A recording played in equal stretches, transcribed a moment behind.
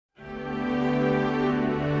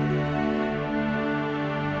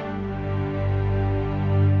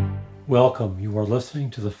Welcome. You are listening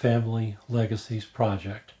to the Family Legacies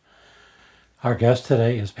Project. Our guest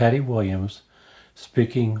today is Patti Williams,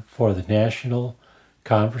 speaking for the National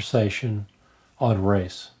Conversation on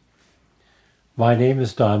Race. My name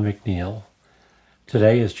is Don McNeil.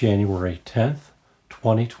 Today is January 10th,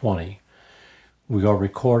 2020. We are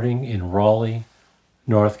recording in Raleigh,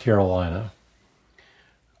 North Carolina.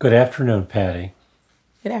 Good afternoon, Patti.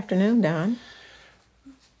 Good afternoon, Don.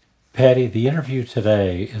 Patti, the interview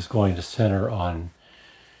today is going to center on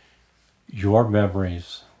your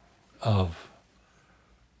memories of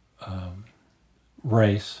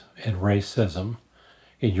race and racism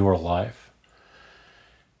in your life.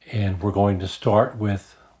 And we're going to start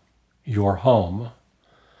with your home.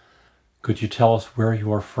 Could you tell us where you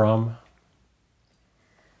are from?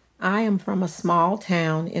 I am from a small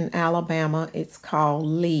town in Alabama. It's called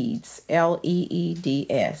Leeds,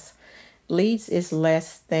 Leeds. Leeds is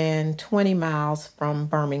less than 20 miles from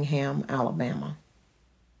Birmingham, Alabama.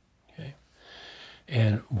 Okay.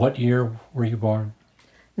 And what year were you born?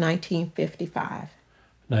 1955.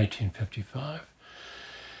 1955.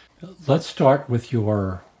 Let's start with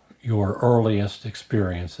your earliest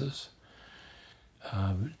experiences.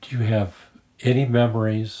 Do you have any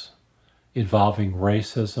memories involving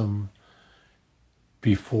racism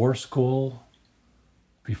before school,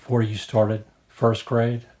 before you started first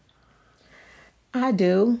grade? I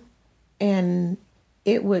do, and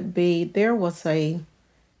it would be, there was a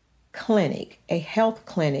clinic, a health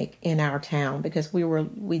clinic in our town because there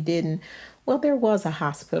was a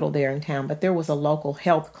hospital there in town, but there was a local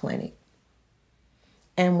health clinic.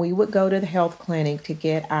 And we would go to the health clinic to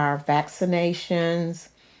get our vaccinations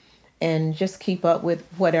and just keep up with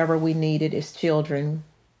whatever we needed as children.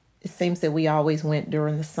 It seems that we always went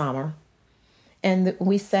during the summer. And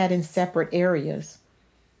we sat in separate areas.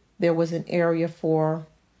 There was an area for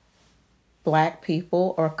Black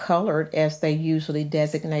people, or colored as they usually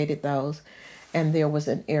designated those, and there was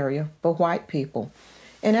an area for white people.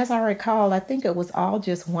 And as I recall, I think it was all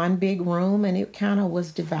just one big room, and it kind of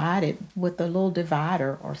was divided with a little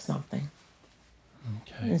divider or something.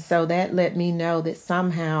 Okay. And so that let me know that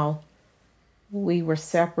somehow we were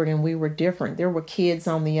separate and we were different. There were kids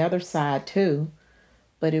on the other side too,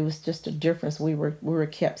 but it was just a difference. We were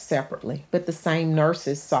kept separately, but the same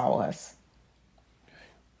nurses saw us.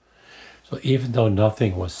 So even though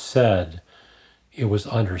nothing was said, it was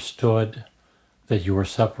understood that you were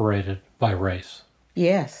separated by race.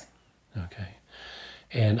 Yes. Okay.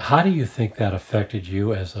 And how do you think that affected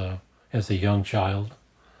you as a young child?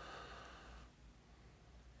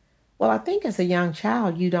 Well, I think as a young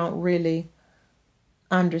child, you don't really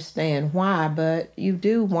understand why, but you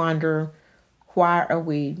do wonder, why are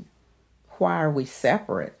we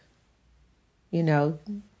separate? You know,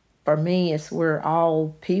 for me, it's we're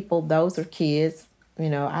all people. Those are kids.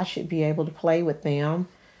 I should be able to play with them,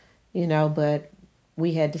 but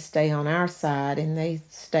we had to stay on our side and they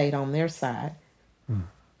stayed on their side.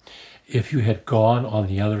 If you had gone on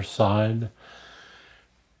the other side,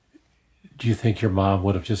 do you think your mom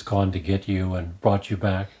would have just gone to get you and brought you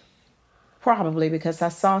back? Probably, because I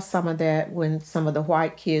saw some of that when some of the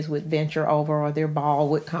white kids would venture over, or their ball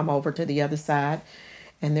would come over to the other side,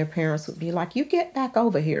 and their parents would be like, you get back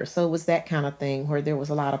over here. So it was that kind of thing where there was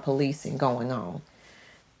a lot of policing going on,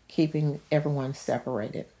 keeping everyone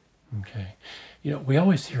separated. Okay. We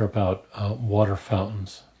always hear about water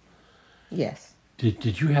fountains. Yes.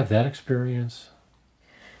 Did you have that experience?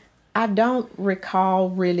 I don't recall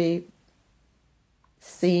really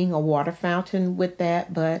seeing a water fountain with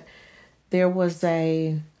that, but there was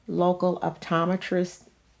a local optometrist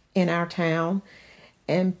in our town,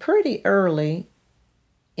 and pretty early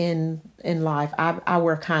in life, I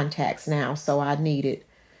wear contacts now, so I needed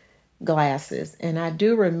glasses. And I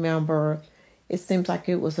do remember, it seems like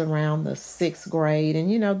it was around the 6th grade,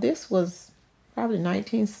 and this was probably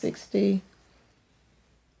 1960.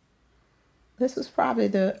 This was probably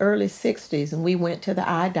the early 60s, and we went to the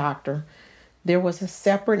eye doctor. There was a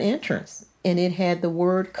separate entrance, and it had the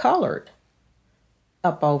word colored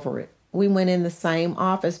up over it. We went in the same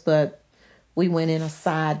office, but we went in a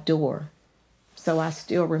side door. So I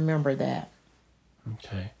still remember that.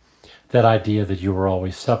 Okay. That idea that you were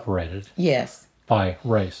always separated. Yes. By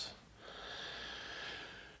race.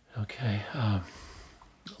 Okay.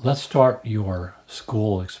 Let's start your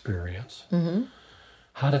school experience. Mm-hmm.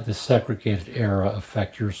 How did the segregated era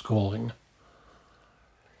affect your schooling?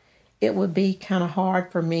 It would be kind of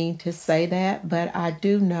hard for me to say that, but I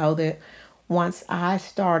do know that once I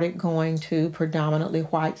started going to predominantly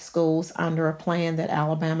white schools under a plan that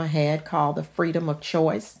Alabama had called the Freedom of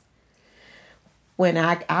Choice, when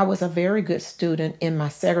I was a very good student in my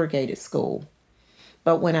segregated school,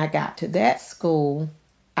 But when I got to that school,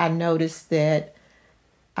 I noticed that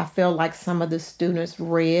I felt like some of the students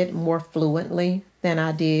read more fluently than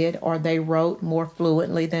I did, or they wrote more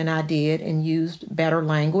fluently than I did and used better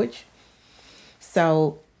language.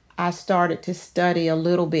 So I started to study a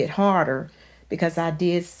little bit harder because I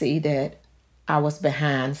did see that I was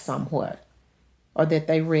behind somewhat, or that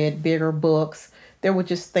they read bigger books. There were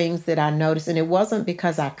just things that I noticed, and it wasn't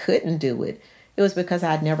because I couldn't do it. It was because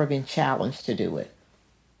I'd never been challenged to do it.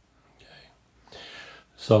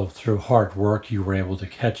 So through hard work, you were able to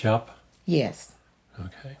catch up? Yes,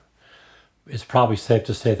 Okay. It's probably safe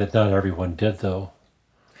to say that not everyone did, though.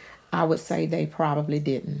 I would say they probably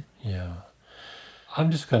didn't. Yeah.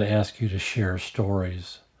 I'm just going to ask you to share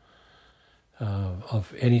stories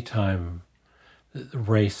of any time that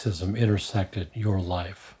racism intersected your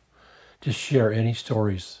life. Just share any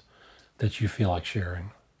stories that you feel like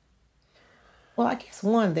sharing. Well, I guess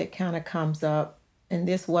one that kind of comes up, and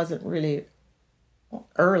this wasn't really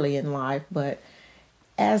early in life, but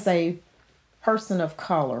as a person of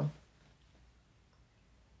color,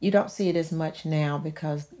 you don't see it as much now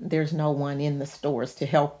because there's no one in the stores to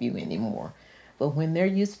help you anymore. But when there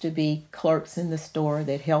used to be clerks in the store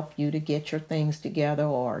that help you to get your things together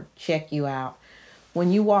or check you out,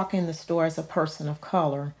 when you walk in the store as a person of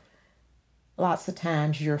color, lots of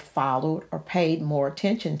times you're followed or paid more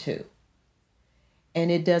attention to. And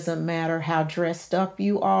it doesn't matter how dressed up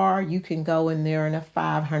you are. You can go in there in a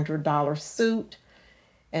 $500 suit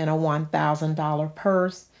and a $1,000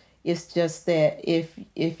 purse. It's just that if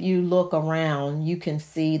you look around, you can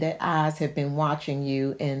see that eyes have been watching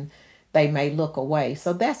you and they may look away.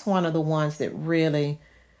 So that's one of the ones that really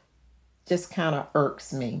just kind of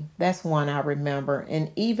irks me. That's one I remember.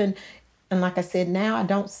 And like I said, now I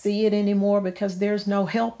don't see it anymore because there's no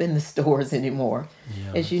help in the stores anymore.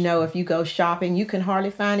 Yeah, As you know, if you go shopping, you can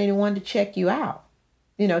hardly find anyone to check you out,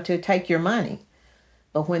 to take your money.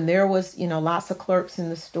 But when there was, lots of clerks in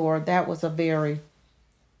the store, that was a very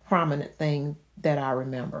prominent thing that I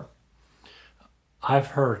remember. I've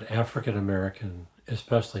heard African American,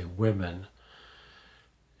 especially women,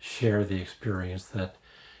 share the experience that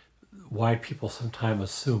white people sometimes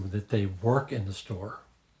assume that they work in the store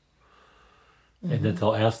and that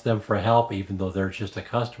they'll ask them for help even though they're just a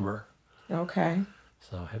customer. Okay.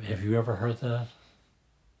 So have you ever heard that?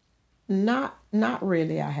 Not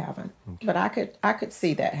really, I haven't. Okay. But I could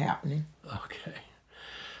see that happening. Okay.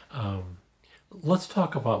 Let's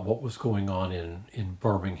talk about what was going on in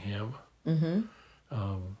Birmingham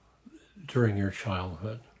during your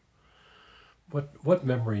childhood. What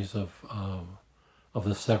memories of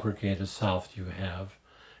the segregated South do you have,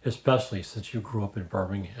 especially since you grew up in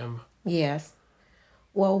Birmingham? Yes.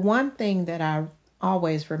 Well, one thing that I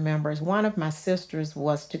always remember is one of my sisters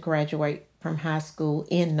was to graduate from high school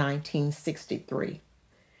in 1963,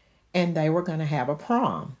 and they were going to have a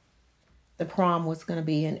prom. The prom was going to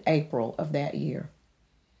be in April of that year.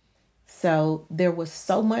 So there was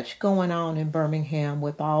so much going on in Birmingham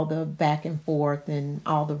with all the back and forth and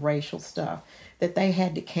all the racial stuff that they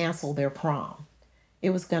had to cancel their prom. It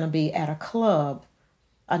was going to be at a club,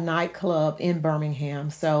 a nightclub in Birmingham.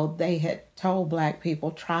 So they had told black people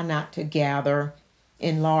try not to gather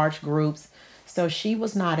in large groups. So she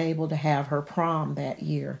was not able to have her prom that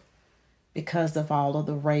year because of all of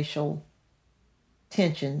the racial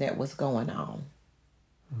tension that was going on.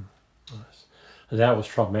 Nice. That was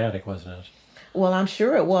traumatic, wasn't it? Well, I'm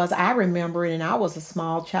sure it was. I remember it, and I was a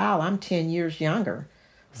small child. I'm 10 years younger.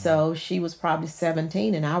 So she was probably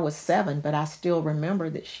 17 and I was 7, but I still remember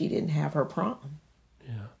that she didn't have her prom.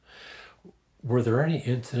 Yeah. Were there any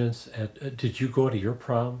incidents did you go to your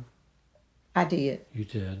prom? I did. You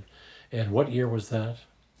did. And what year was that?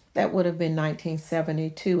 That would have been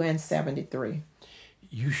 1972 and 73.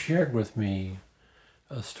 You shared with me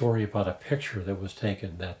a story about a picture that was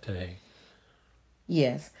taken that day.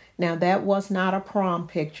 Yes. Now, that was not a prom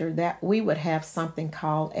picture. That we would have something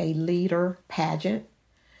called a leader pageant.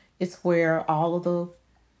 It's where all of the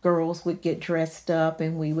girls would get dressed up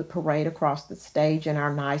and we would parade across the stage in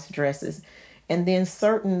our nice dresses. And then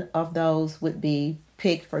certain of those would be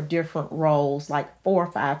picked for different roles, like 4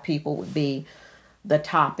 or 5 people would be the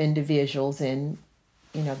top individuals, and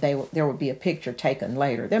there would be a picture taken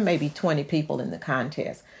later. There may be 20 people in the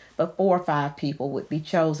contest, but 4 or 5 people would be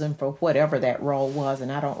chosen for whatever that role was,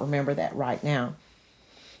 and I don't remember that right now.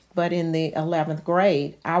 But in the 11th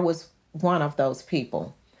grade, I was one of those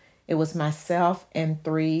people. It was myself and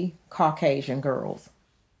 3 Caucasian girls.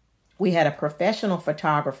 We had a professional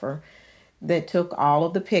photographer that took all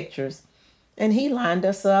of the pictures, and he lined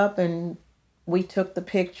us up and we took the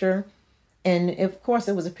picture. And of course,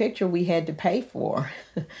 it was a picture we had to pay for.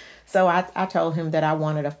 So I told him that I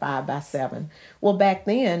wanted a 5x7. Well, back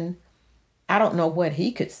then, I don't know what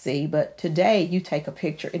he could see, but today you take a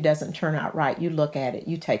picture, it doesn't turn out right. You look at it,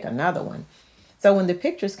 you take another one. So when the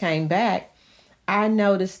pictures came back, I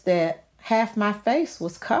noticed that half my face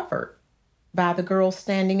was covered by the girl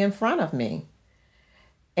standing in front of me.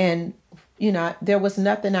 And, there was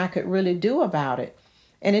nothing I could really do about it.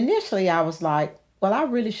 And initially I was like, well, I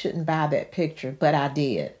really shouldn't buy that picture, but I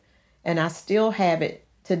did. And I still have it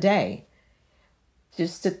today.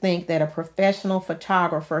 Just to think that a professional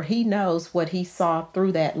photographer, he knows what he saw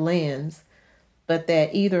through that lens, but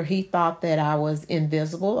that either he thought that I was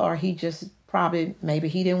invisible or he just maybe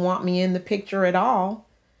he didn't want me in the picture at all.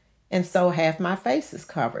 And so half my face is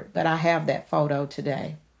covered, but I have that photo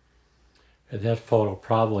today. And that photo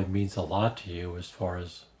probably means a lot to you as far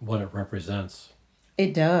as what it represents.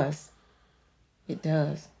 It does. It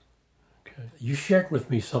does. Okay. You shared with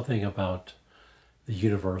me something about the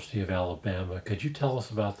University of Alabama. Could you tell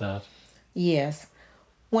us about that? Yes.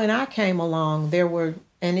 When I came along, there were,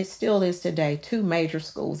 and it still is today, two major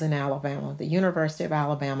schools in Alabama, the University of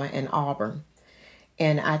Alabama and Auburn.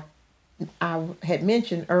 And I had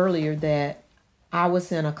mentioned earlier that I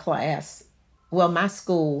was in a class. Well, my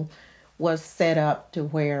school was set up to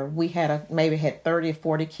where we maybe had 30 or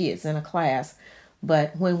 40 kids in a class.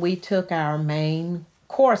 But when we took our main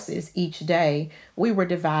courses each day, we were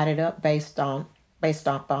divided up based on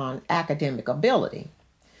academic ability.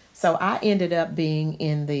 So I ended up being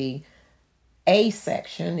in the A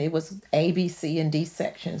section. It was A, B, C, and D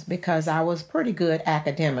sections because I was pretty good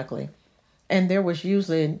academically. And there was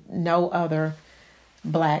usually no other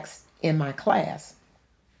blacks in my class.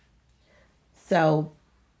 So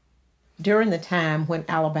during the time when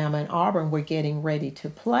Alabama and Auburn were getting ready to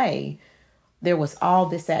play, there was all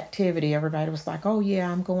this activity. Everybody was like, oh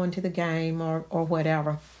yeah, I'm going to the game or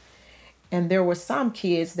whatever. And there were some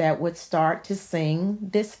kids that would start to sing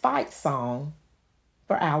this fight song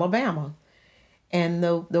for Alabama. And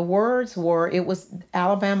the words were,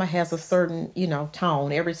 Alabama has a certain,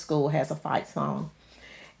 tone. Every school has a fight song.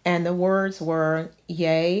 And the words were,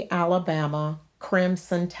 yay, Alabama,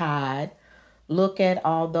 crimson tide, look at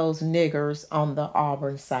all those niggers on the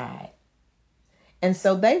Auburn side. And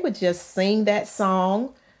so they would just sing that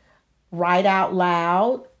song right out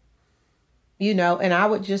loud, and I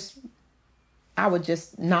would just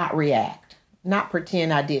not react, not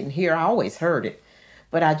pretend I didn't hear. I always heard it,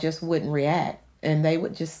 but I just wouldn't react. And they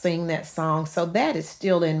would just sing that song. So that is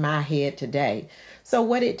still in my head today. So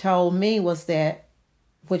what it told me was that,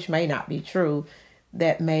 which may not be true,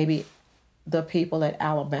 that maybe the people at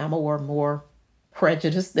Alabama were more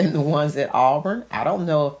prejudiced than the ones at Auburn. I don't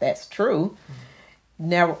know if that's true.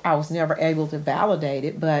 I was never able to validate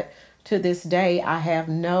it, but to this day, I have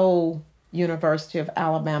no University of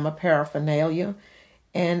Alabama paraphernalia,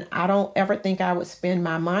 and I don't ever think I would spend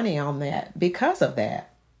my money on that because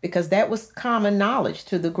that was common knowledge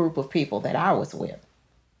to the group of people that I was with.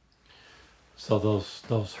 So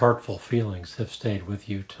those hurtful feelings have stayed with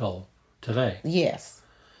you till today? Yes.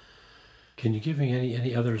 Can you give me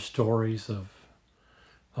any other stories of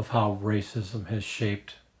how racism has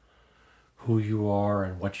shaped who you are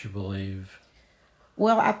and what you believe?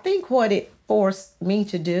 Well, I think what it forced me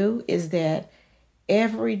to do is that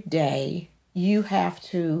every day you have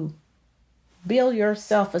to build your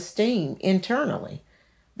self-esteem internally.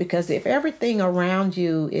 Because if everything around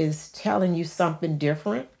you is telling you something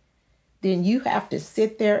different, then you have to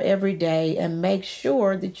sit there every day and make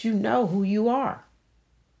sure that you know who you are.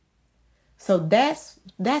 So that's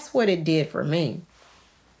what it did for me.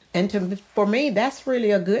 And for me, that's really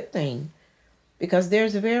a good thing, because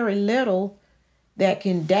there's very little that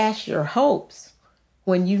can dash your hopes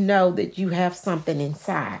when you know that you have something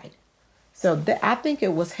inside. So I think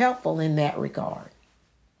it was helpful in that regard.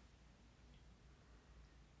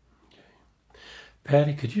 Okay.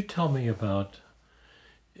 Patti, could you tell me about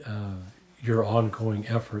your ongoing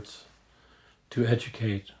efforts to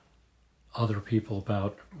educate other people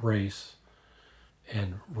about race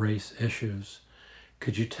and race issues?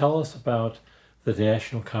 Could you tell us about the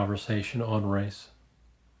national conversation on race?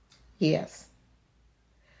 Yes.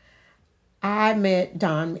 I met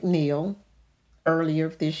Don McNeil earlier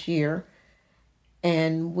this year,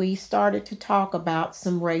 and we started to talk about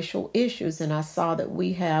some racial issues, and I saw that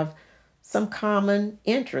we have some common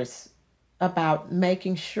interests about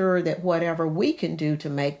making sure that whatever we can do to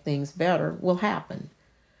make things better will happen.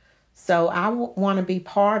 So I want to be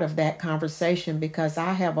part of that conversation because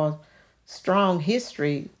I have a strong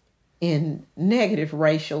history in negative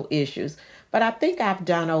racial issues, but I think I've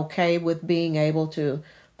done okay with being able to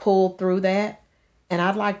pull through that And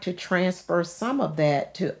I'd like to transfer some of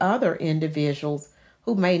that to other individuals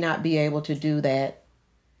who may not be able to do that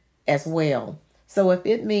as well. So if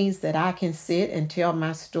it means that I can sit and tell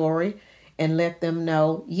my story and let them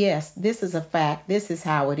know, yes, this is a fact, this is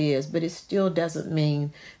how it is, but it still doesn't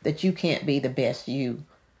mean that you can't be the best you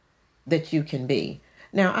that you can be.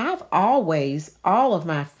 Now, I've always, all of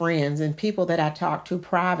my friends and people that I talk to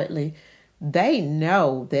privately, they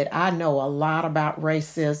know that I know a lot about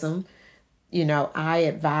racism. I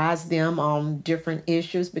advise them on different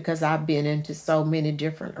issues because I've been into so many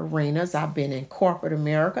different arenas. I've been in corporate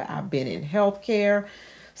America, I've been in healthcare.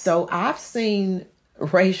 So I've seen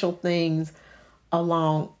racial things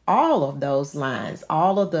along all of those lines,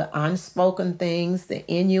 all of the unspoken things, the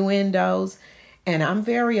innuendos, and I'm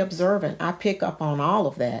very observant. I pick up on all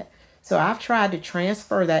of that. So I've tried to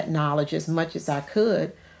transfer that knowledge as much as I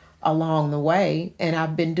could along the way, and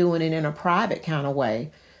I've been doing it in a private kind of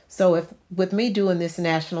way. So if with me doing this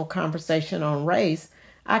national conversation on race,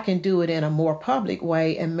 I can do it in a more public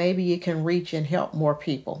way, and maybe it can reach and help more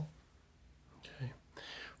people. Okay.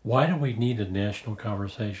 Why do we need a national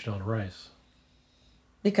conversation on race?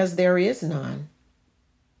 Because there is none.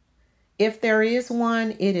 If there is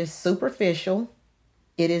one, it is superficial.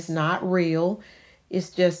 It is not real. It's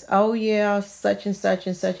just, oh yeah, such and such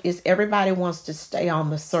and such. Everybody wants to stay on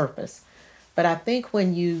the surface. But I think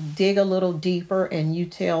when you dig a little deeper and you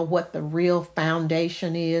tell what the real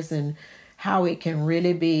foundation is and how it can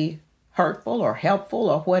really be hurtful or helpful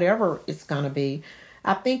or whatever it's going to be,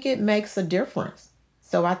 I think it makes a difference.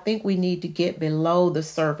 So I think we need to get below the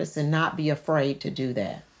surface and not be afraid to do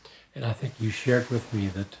that. And I think you shared with me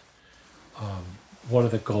that one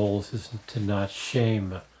of the goals is to not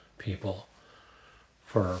shame people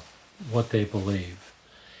for what they believe,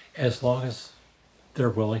 as long as they're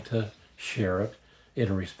willing to share it in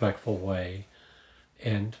a respectful way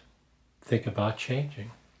and think about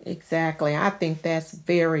changing. Exactly. I think that's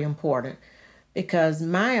very important because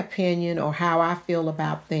my opinion or how I feel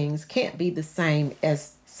about things can't be the same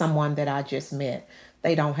as someone that I just met.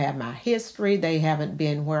 They don't have my history. They haven't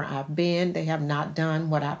been where I've been. They have not done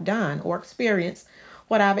what I've done or experienced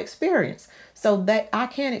what I've experienced. So that I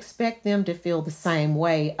can't expect them to feel the same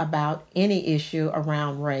way about any issue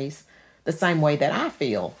around race, the same way that I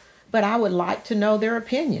feel. But I would like to know their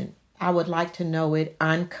opinion. I would like to know it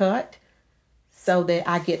uncut so that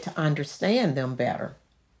I get to understand them better.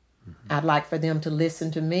 Mm-hmm. I'd like for them to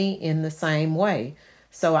listen to me in the same way.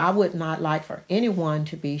 So I would not like for anyone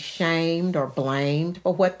to be shamed or blamed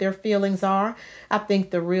for what their feelings are. I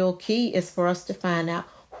think the real key is for us to find out,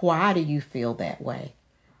 why do you feel that way?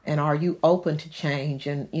 And are you open to change?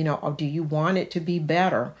 And, or do you want it to be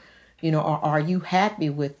better? Or are you happy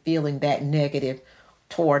with feeling that negative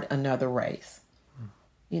toward another race?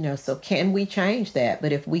 So can we change that?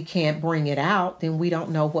 But if we can't bring it out, then we don't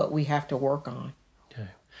know what we have to work on. Okay.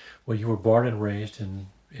 Well, you were born and raised in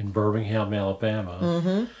Birmingham, Alabama.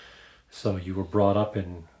 Mm-hmm. So you were brought up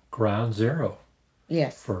in ground zero.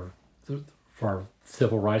 Yes. For our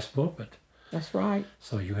civil rights movement. That's right.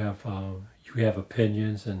 So you have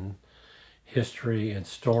opinions and history and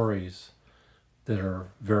stories that are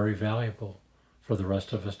very valuable for the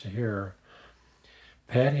rest of us to hear.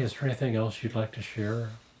 Patti, is there anything else you'd like to share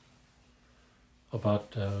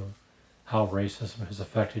about how racism has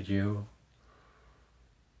affected you?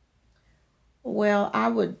 Well, I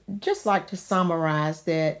would just like to summarize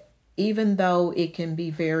that even though it can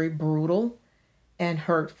be very brutal and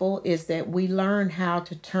hurtful, is that we learn how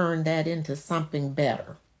to turn that into something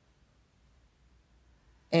better.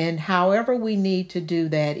 And however we need to do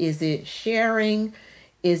that, is it sharing,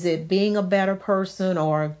 is it being a better person,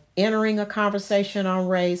 or entering a conversation on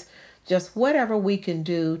race, just whatever we can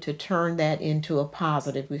do to turn that into a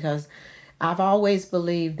positive, because I've always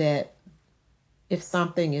believed that if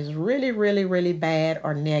something is really, really, really bad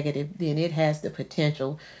or negative, then it has the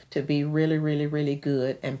potential to be really, really, really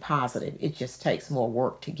good and positive. It just takes more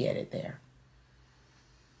work to get it there.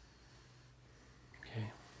 Okay.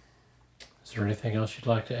 Is there anything else you'd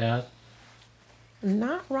like to add?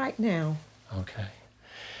 Not right now. Okay.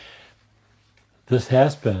 This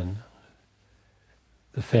has been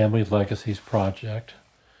the Family Legacies Project,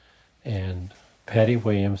 and Patti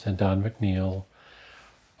Williams and Don McNeil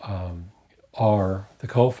are the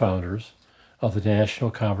co-founders of the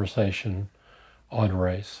National Conversation on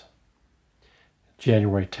Race.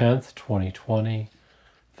 January 10th, 2020.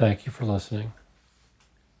 Thank you for listening.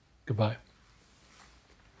 Goodbye.